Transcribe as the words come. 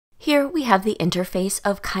Here we have the interface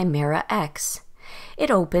of ChimeraX.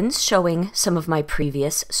 It opens showing some of my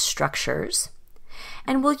previous structures,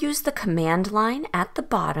 and we'll use the command line at the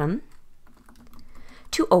bottom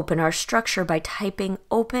to open our structure by typing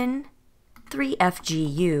open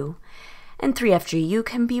 3FGU, and 3FGU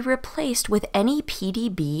can be replaced with any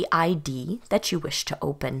PDB ID that you wish to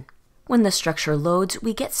open. When the structure loads,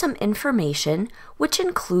 we get some information which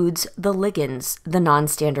includes the ligands, the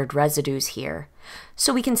non-standard residues here.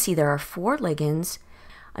 So we can see there are 4 ligands.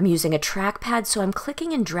 I'm using a trackpad, so I'm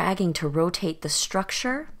clicking and dragging to rotate the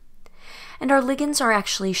structure. And our ligands are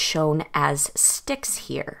actually shown as sticks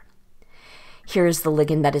here. Here's the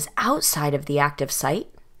ligand that is outside of the active site.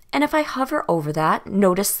 And if I hover over that,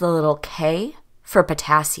 notice the little K for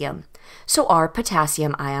potassium. So our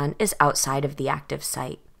potassium ion is outside of the active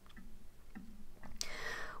site.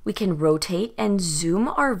 We can rotate and zoom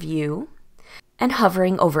our view, and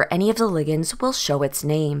hovering over any of the ligands will show its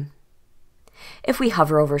name. If we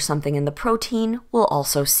hover over something in the protein, we'll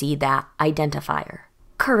also see that identifier.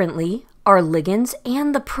 Currently, our ligands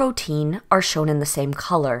and the protein are shown in the same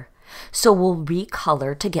color, so we'll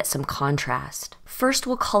recolor to get some contrast. First,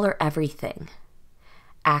 we'll color everything.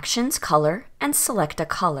 Actions color and select a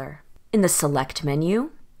color. In the Select menu,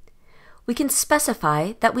 we can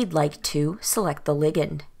specify that we'd like to select the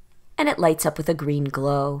ligand, and it lights up with a green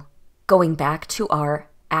glow. Going back to our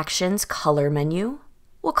Actions Color menu,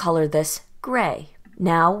 we'll color this gray.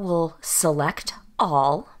 Now we'll select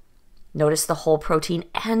all. Notice the whole protein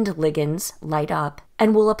and ligands light up,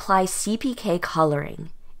 and we'll apply CPK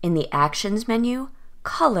coloring. In the Actions menu,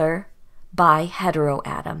 color by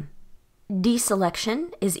heteroatom.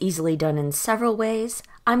 Deselection is easily done in several ways.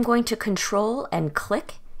 I'm going to control and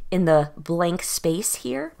click in the blank space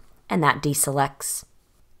here, and that deselects.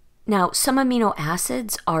 Now, some amino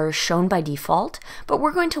acids are shown by default, but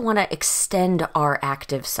we're going to want to extend our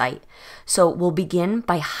active site. So we'll begin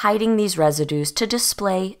by hiding these residues to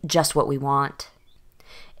display just what we want.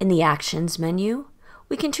 In the Actions menu,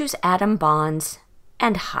 we can choose Atom Bonds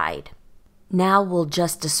and Hide. Now we'll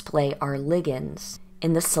just display our ligands.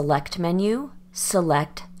 In the Select menu,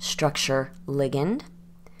 select Structure Ligand.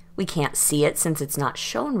 We can't see it since it's not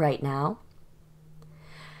shown right now.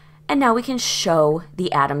 And now we can show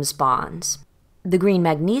the atom's bonds. The green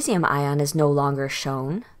magnesium ion is no longer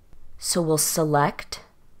shown, so we'll select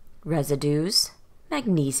Residues,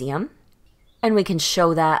 Magnesium, and we can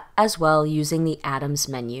show that as well using the Atoms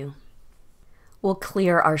menu. We'll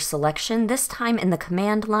clear our selection, this time in the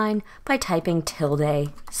command line, by typing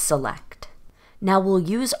 ~select. Now we'll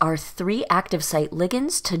use our 3 active site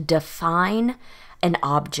ligands to define an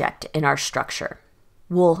object in our structure.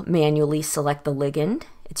 We'll manually select the ligand.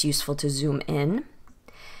 It's useful to zoom in.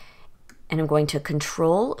 And I'm going to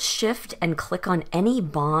Control, Shift, and click on any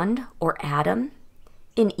bond or atom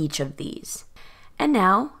in each of these. And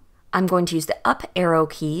now I'm going to use the up arrow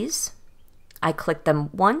keys. I click them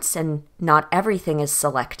once and not everything is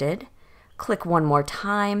selected. Click one more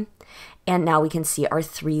time, and now we can see our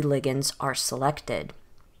 3 ligands are selected.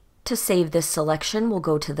 To save this selection, we'll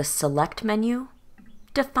go to the Select menu,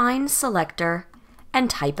 define selector, and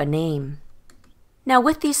type a name. Now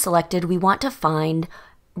with these selected, we want to find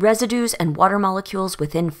residues and water molecules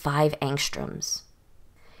within 5 angstroms.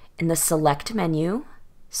 In the Select menu,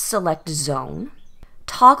 select Zone.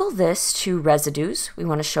 Toggle this to residues. We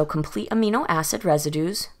want to show complete amino acid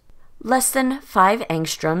residues less than 5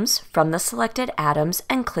 angstroms from the selected atoms,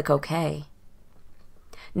 and click OK.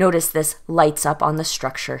 Notice this lights up on the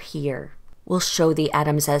structure here. We'll show the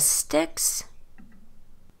atoms as sticks,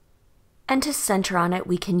 and to center on it,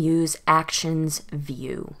 we can use Actions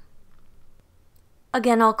View.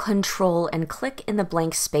 Again, I'll Control and click in the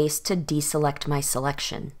blank space to deselect my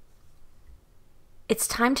selection. It's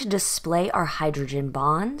time to display our hydrogen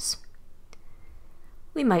bonds.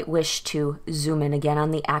 We might wish to zoom in again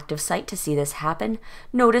on the active site to see this happen.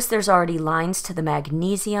 Notice there's already lines to the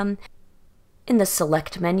magnesium. In the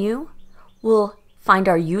Select menu, we'll find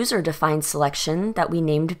our user-defined selection that we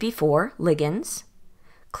named before, ligands.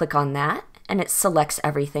 Click on that, and it selects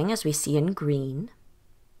everything as we see in green.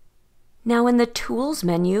 Now in the Tools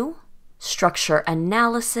menu, Structure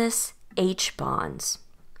Analysis, H-bonds.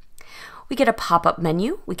 We get a pop-up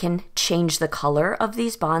menu. We can change the color of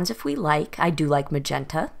these bonds if we like. I do like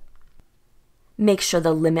magenta. Make sure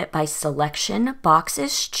the Limit by Selection box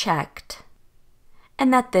is checked,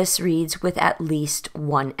 and that this reads with at least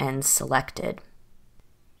 1 end selected.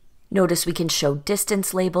 Notice we can show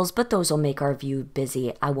distance labels, but those will make our view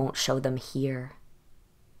busy. I won't show them here.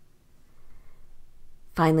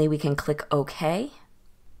 Finally, we can click OK,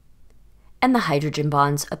 and the hydrogen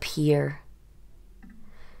bonds appear.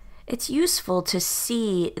 It's useful to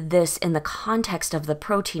see this in the context of the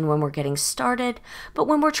protein when we're getting started, but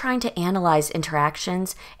when we're trying to analyze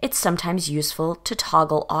interactions, it's sometimes useful to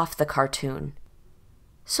toggle off the cartoon.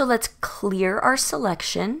 So let's clear our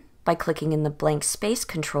selection by clicking in the blank space,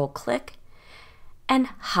 Control-click, and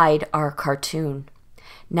hide our cartoon.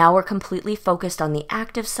 Now we're completely focused on the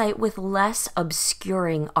active site with less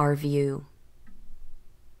obscuring our view.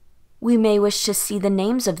 We may wish to see the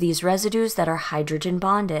names of these residues that are hydrogen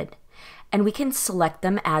bonded, and we can select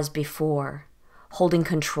them as before. Holding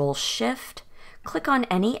Control-Shift, click on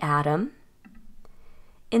any atom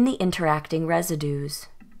in the interacting residues.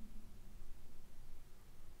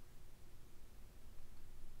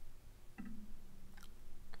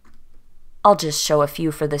 I'll just show a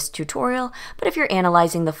few for this tutorial, but if you're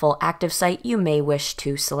analyzing the full active site, you may wish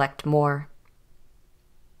to select more.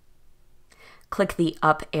 Click the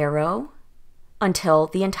up arrow until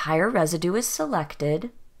the entire residue is selected.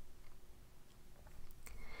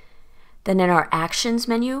 Then in our Actions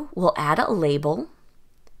menu, we'll add a label.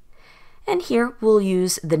 And here we'll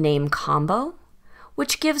use the name combo,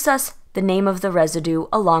 which gives us the name of the residue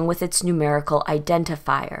along with its numerical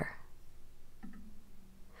identifier.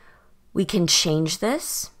 We can change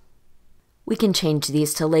this. We can change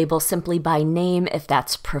these to label simply by name if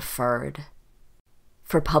that's preferred.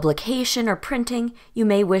 For publication or printing, you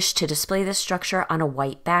may wish to display the structure on a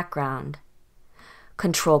white background.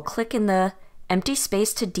 Control-click in the empty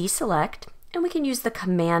space to deselect, and we can use the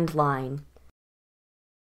command line.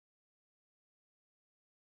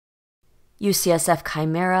 UCSF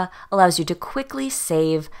Chimera allows you to quickly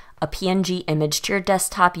save a PNG image to your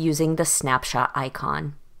desktop using the snapshot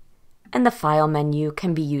icon. And the File menu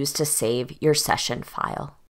can be used to save your session file.